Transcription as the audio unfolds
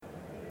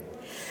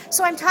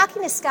So I'm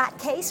talking to Scott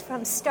Case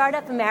from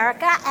Startup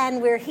America,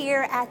 and we're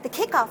here at the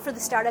kickoff for the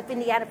Startup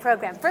Indiana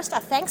program. First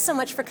off, thanks so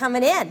much for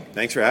coming in.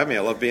 Thanks for having me. I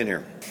love being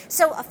here.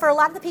 So for a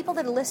lot of the people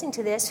that are listening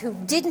to this who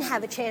didn't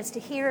have a chance to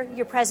hear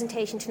your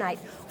presentation tonight,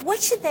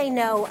 what should they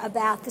know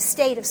about the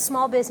state of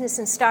small business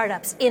and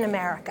startups in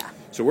America?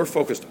 So we're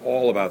focused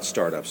all about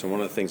startups, and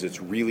one of the things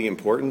that's really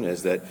important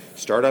is that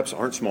startups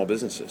aren't small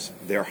businesses.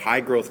 They're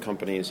high-growth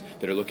companies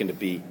that are looking to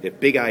be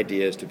big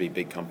ideas to be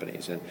big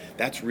companies, and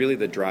that's really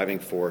the driving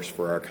force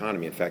for our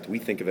economy. In fact, we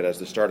think of it as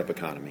the startup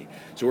economy.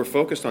 So we're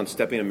focused on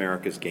stepping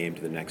America's game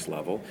to the next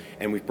level,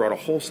 and we've brought a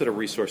whole set of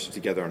resources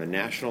together on a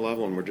national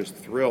level, and we're just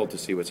thrilled to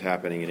see what's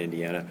happening in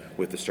Indiana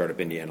with the Startup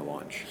Indiana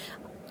launch.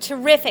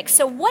 Terrific.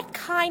 So what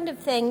kind of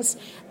things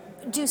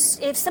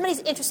if somebody's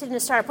interested in a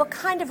startup, what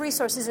kind of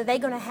resources are they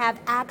going to have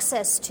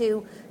access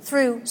to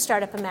through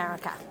Startup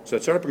America? So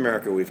at Startup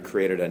America, we've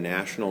created a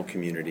national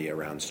community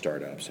around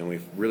startups, and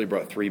we've really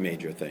brought three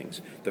major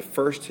things. The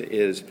first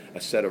is a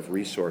set of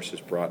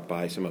resources brought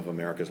by some of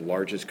America's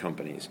largest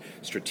companies,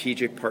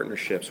 strategic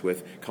partnerships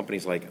with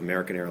companies like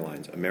American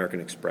Airlines, American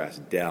Express,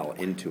 Dell,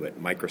 Intuit,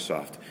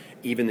 Microsoft.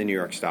 Even the New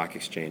York Stock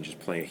Exchange is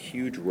playing a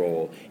huge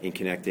role in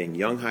connecting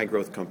young,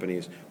 high-growth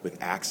companies with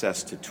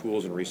access to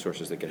tools and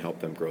resources that can help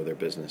them grow their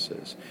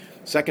businesses.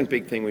 Second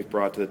big thing we've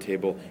brought to the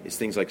table is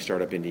things like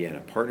Startup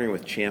Indiana, partnering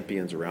with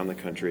champions around the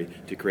country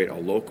to create a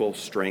local,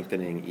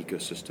 strengthening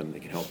ecosystem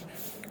that can help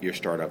your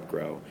startup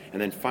grow.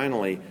 And then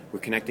finally,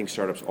 we're connecting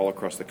startups all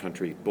across the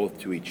country, both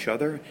to each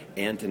other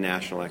and to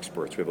national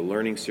experts. We have a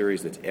learning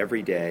series that's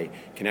every day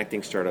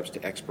connecting startups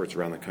to experts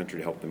around the country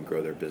to help them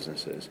grow their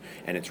businesses.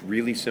 And it's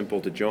really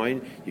simple to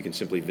join. You can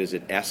simply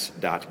visit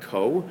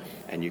s.co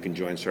and you can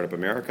join Startup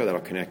America.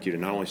 That'll connect you to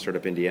not only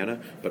Startup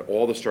Indiana, but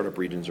all the startup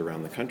regions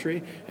around the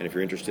country. And if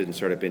you're interested in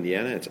Startup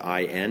Indiana, it's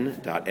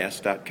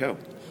in.s.co.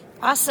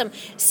 Awesome.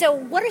 So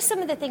what are some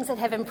of the things that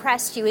have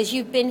impressed you as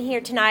you've been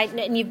here tonight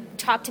and you've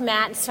talked to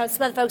Matt and some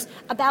other folks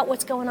about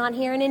what's going on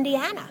here in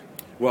Indiana?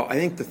 Well, I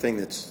think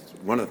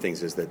one of the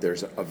things is that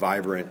there's a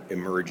vibrant,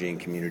 emerging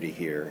community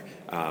here,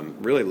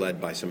 really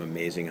led by some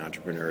amazing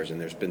entrepreneurs,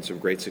 and there's been some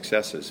great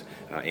successes.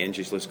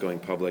 Angie's List going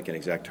public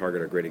and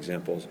ExactTarget are great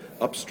examples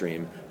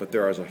upstream, but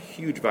there is a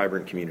huge,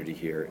 vibrant community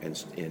here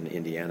in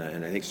Indiana,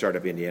 and I think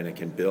Startup Indiana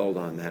can build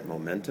on that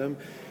momentum.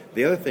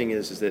 The other thing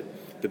is that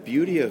the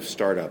beauty of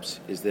startups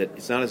is that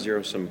it's not a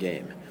zero-sum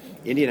game.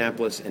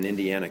 Indianapolis and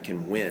Indiana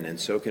can win, and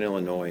so can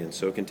Illinois, and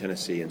so can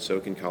Tennessee, and so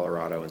can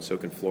Colorado, and so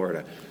can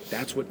Florida.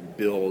 That's what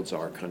builds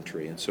our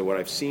country. And so what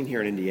I've seen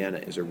here in Indiana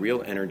is a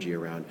real energy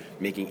around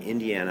making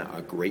Indiana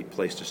a great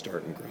place to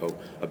start and grow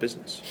a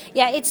business.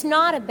 Yeah, it's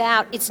not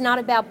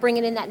about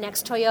bringing in that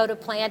next Toyota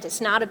plant.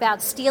 It's not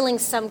about stealing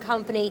some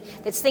company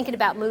that's thinking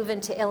about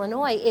moving to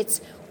Illinois. It's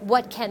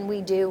what can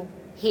we do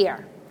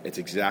here? It's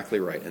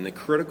exactly right. And the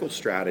critical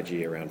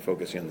strategy around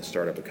focusing on the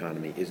startup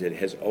economy is it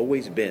has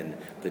always been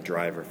the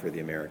driver for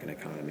the American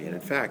economy. And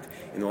in fact,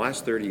 in the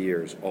last 30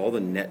 years, all the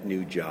net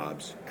new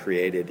jobs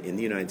created in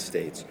the United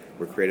States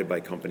were created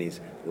by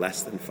companies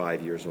less than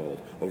 5 years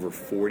old, over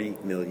 40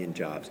 million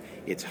jobs.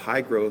 It's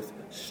high-growth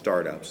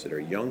startups that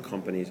are young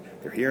companies.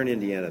 They're here in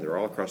Indiana. They're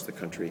all across the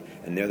country,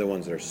 and they're the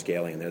ones that are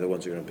scaling, and they're the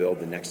ones that are going to build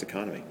the next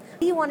economy.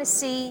 What do you want to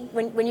see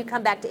when you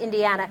come back to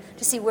Indiana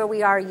to see where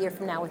we are a year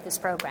from now with this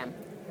program?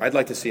 I'd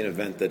like to see an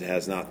event that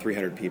has not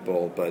 300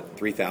 people, but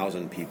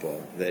 3,000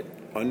 people that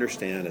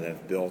understand and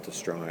have built a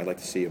strong. I'd like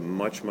to see a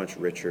much, much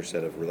richer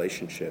set of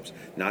relationships,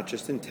 not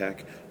just in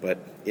tech, but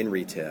in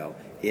retail,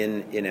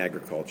 in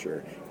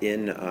agriculture,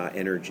 in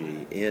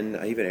energy, in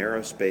even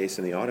aerospace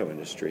and the auto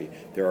industry.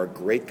 There are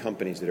great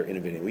companies that are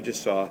innovating. We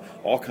just saw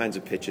all kinds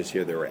of pitches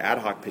here. There were ad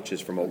hoc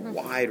pitches from a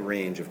wide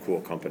range of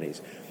cool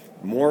companies.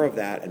 More of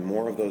that and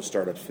more of those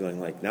startups feeling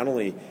like not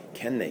only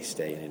can they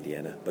stay in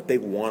Indiana, but they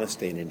want to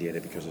stay in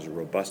Indiana because there's a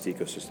robust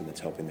ecosystem that's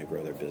helping them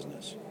grow their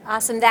business.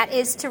 Awesome. That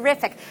is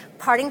terrific.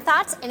 Parting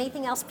thoughts?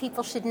 Anything else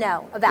people should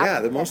know about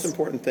this? The most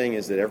important thing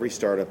is that every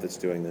startup that's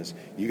doing this,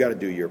 you got to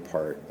do your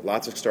part.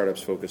 Lots of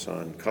startups focus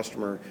on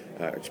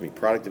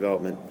product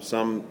development.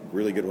 Some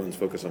really good ones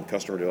focus on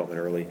customer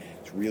development early.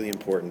 It's really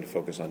important to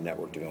focus on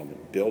network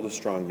development. Build a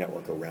strong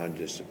network around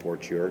you to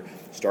support your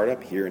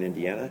startup here in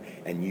Indiana,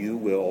 and you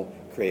will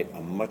create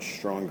a much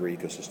stronger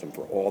ecosystem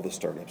for all the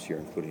startups here,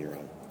 including your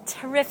own.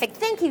 Terrific.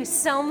 Thank you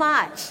so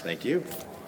much. Thank you.